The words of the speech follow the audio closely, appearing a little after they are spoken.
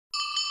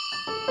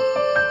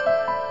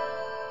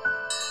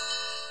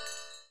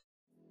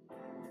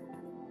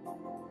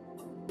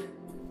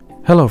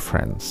Hello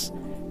friends,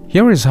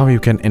 here is how you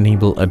can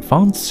enable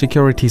advanced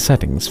security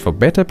settings for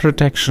better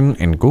protection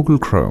in Google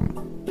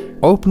Chrome.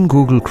 Open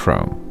Google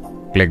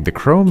Chrome. Click the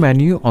Chrome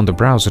menu on the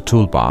browser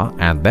toolbar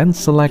and then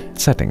select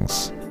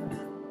Settings.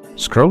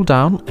 Scroll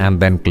down and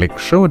then click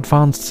Show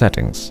Advanced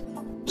Settings.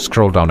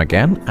 Scroll down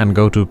again and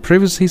go to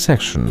Privacy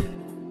section.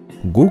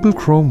 Google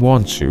Chrome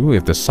warns you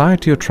if the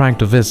site you're trying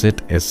to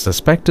visit is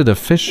suspected of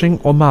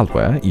phishing or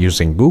malware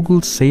using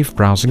Google's safe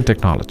browsing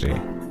technology.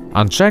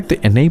 Uncheck the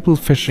Enable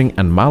Phishing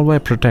and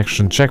Malware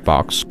Protection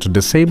checkbox to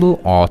disable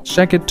or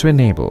check it to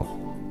enable.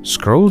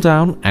 Scroll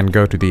down and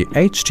go to the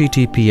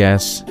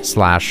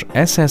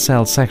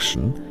https://SSL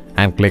section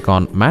and click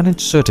on Manage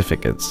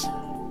Certificates.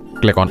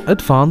 Click on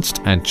Advanced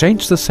and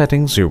change the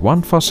settings you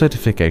want for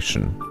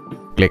certification.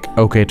 Click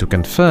OK to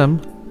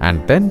confirm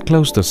and then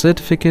close the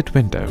certificate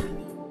window.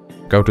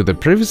 Go to the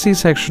Privacy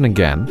section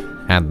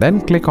again and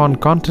then click on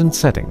Content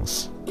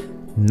Settings.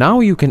 Now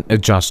you can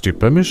adjust your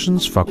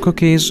permissions for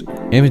cookies,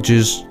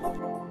 images,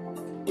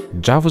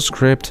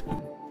 JavaScript,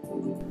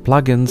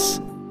 plugins,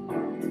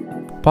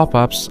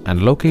 pop-ups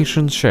and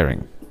location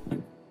sharing.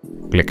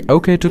 Click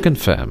OK to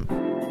confirm.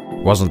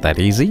 Wasn't that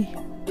easy?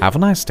 Have a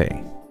nice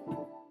day.